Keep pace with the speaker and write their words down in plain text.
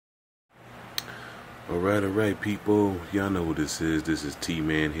Alright, people. Y'all know who this is. This is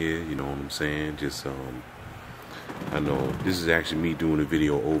T-Man here. You know what I'm saying? Just, I know this is actually me doing the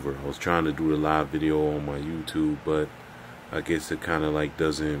video over. I was trying to do the live video on my YouTube, but I guess it kind of like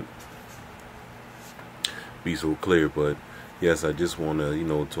doesn't be so clear. But yes, I just want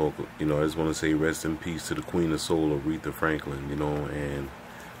to, talk, I just want to say rest in peace to the Queen of Soul, Aretha Franklin, and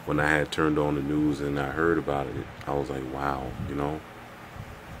when I had turned on the news and I heard about it, I was like, wow,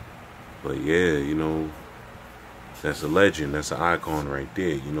 But yeah, that's a legend. That's an icon right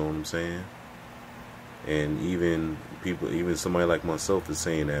there. You know what I'm saying? And even somebody like myself is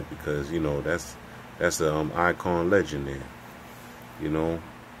saying that because that's a icon legend there.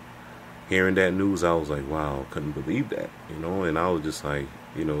 Hearing that news, I was like, wow, couldn't believe that. And I was just like,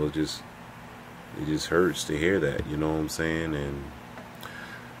 it just hurts to hear that. You know what I'm saying? And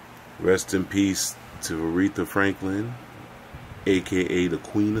rest in peace to Aretha Franklin, aka the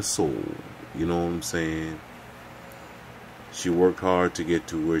Queen of Soul. You know what I'm saying? She worked hard to get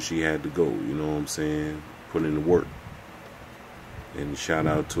to where she had to go. You know what I'm saying? Put in the work. And shout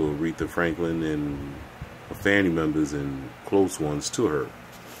out to Aretha Franklin and her family members and close ones to her.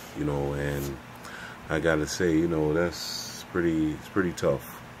 And I gotta say, that's it's pretty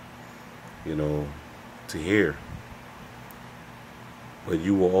tough, to hear. But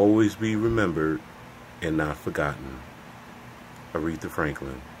you will always be remembered and not forgotten. Aretha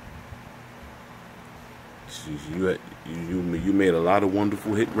Franklin. You made a lot of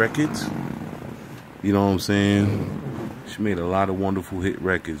wonderful hit records. You know what I'm saying? She made a lot of wonderful hit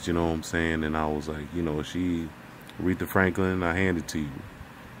records. You know what I'm saying? And I was like, Aretha Franklin, I hand it to you.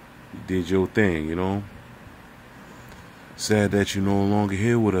 You did your thing. Sad that you're no longer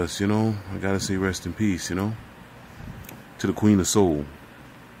here with us. I gotta say rest in peace. To the Queen of Soul,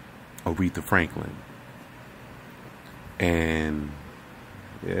 Aretha Franklin. And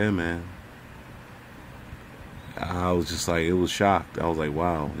yeah, man, I was just like, it was shocked. I was like,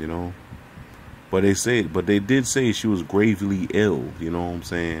 wow, But they did say she was gravely ill. You know what I'm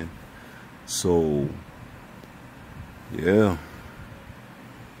saying? So yeah,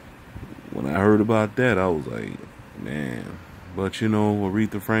 when I heard about that, I was like, man. But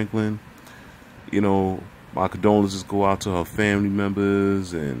Aretha Franklin, my condolences go out to her family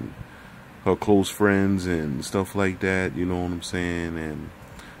members and her close friends and stuff like that, you know what I'm saying? And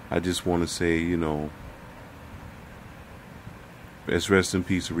I just want to say, let's rest in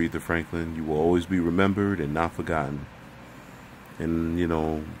peace, Aretha Franklin. You will always be remembered and not forgotten. And,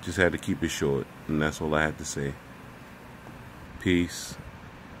 just had to keep it short. And that's all I had to say. Peace.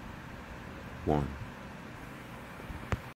 One.